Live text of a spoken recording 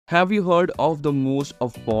Have you heard of the most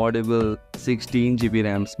affordable 16GB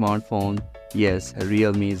RAM smartphone? Yes,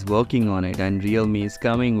 Realme is working on it, and Realme is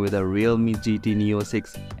coming with a Realme GT Neo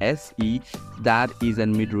 6 SE that is a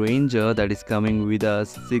mid-ranger that is coming with a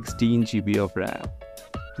 16GB of RAM.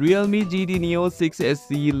 Realme GT Neo 6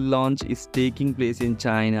 SE launch is taking place in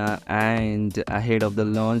China, and ahead of the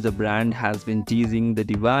launch, the brand has been teasing the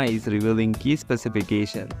device, revealing key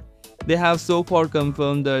specifications. They have so far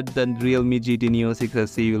confirmed that the Realme GT Neo 6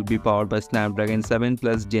 SE will be powered by Snapdragon 7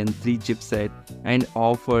 Plus Gen 3 chipset and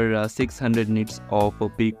offer 600 nits of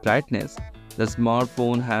peak brightness. The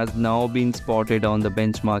smartphone has now been spotted on the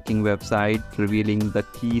benchmarking website, revealing the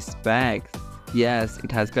key specs. Yes,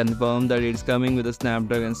 it has confirmed that it's coming with a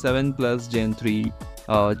Snapdragon 7 Plus Gen 3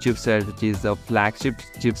 chipset, which is a flagship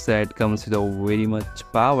chipset, comes with a very much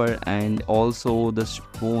power, and also the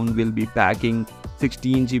phone will be packing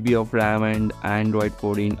 16GB of RAM and Android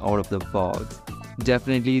 14 out of the box.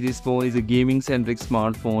 Definitely, this phone is a gaming-centric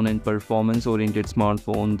smartphone and performance-oriented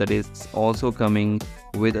smartphone that is also coming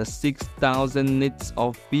with a 6000 nits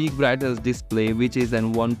of peak brightness display, which is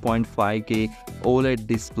an 1.5K OLED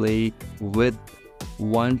display with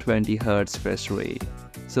 120Hz refresh rate.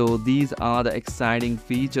 So these are the exciting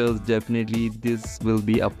features. Definitely, this will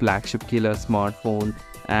be a flagship killer smartphone,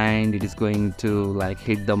 and it is going to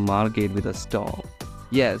hit the market with a storm.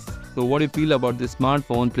 Yes, so what do you feel about this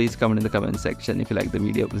smartphone? Please comment in the comment section. If you like the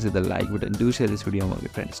video, please hit the like button. Do share this video among your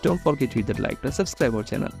friends. Don't forget to hit that like and subscribe our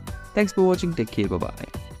channel. Thanks for watching. Take care. Bye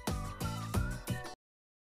bye.